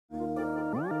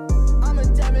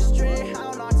astray,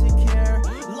 how not to care.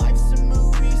 Life's a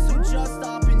movie, so just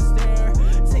stop and stare.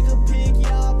 Take a pic,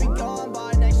 yeah, I'll be gone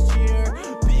by next year.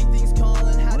 Big things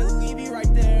calling, had to leave you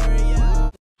right there, yeah.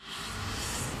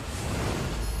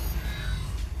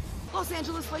 Los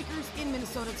Angeles Lakers in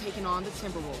Minnesota taking on the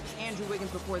Timberwolves. Andrew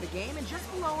Wiggins before the game, and just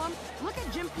below him, look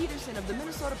at Jim Peterson of the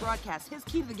Minnesota broadcast. His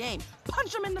key to the game,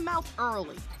 punch him in the mouth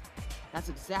early. That's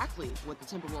exactly what the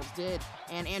Timberwolves did,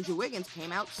 and Andrew Wiggins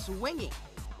came out swinging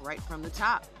right from the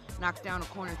top. Knocked down a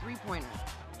corner three-pointer.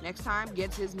 Next time,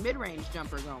 gets his mid-range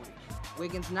jumper going.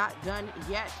 Wiggins not done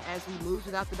yet as he moves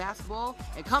without the basketball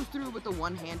and comes through with a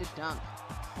one-handed dunk.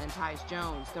 Then Tyus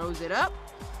Jones throws it up,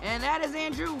 and that is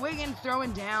Andrew Wiggins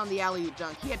throwing down the alley-oop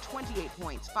dunk. He had 28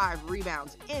 points, 5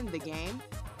 rebounds in the game.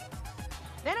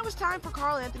 Then it was time for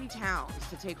Karl Anthony Towns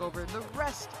to take over the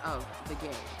rest of the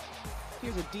game.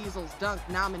 Here's a Diesel's dunk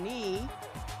nominee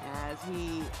as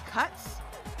he cuts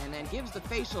and then gives the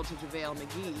facial to JaVale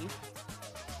McGee.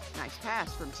 Nice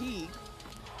pass from Teague.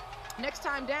 Next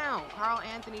time down, Karl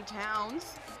Anthony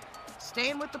Towns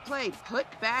staying with the play, put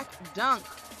back dunk.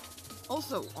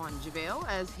 Also on JaVale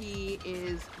as he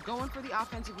is going for the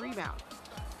offensive rebound.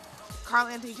 Karl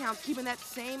Anthony Towns keeping that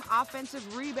same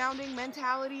offensive rebounding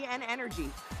mentality and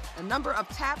energy. A number of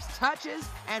taps, touches,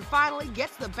 and finally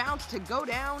gets the bounce to go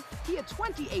down. He had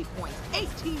 28 points,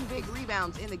 18 big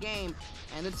rebounds in the game,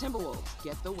 and the Timberwolves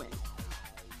get the win.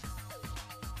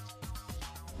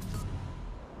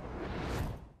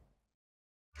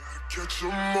 Catch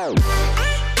 'em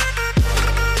all.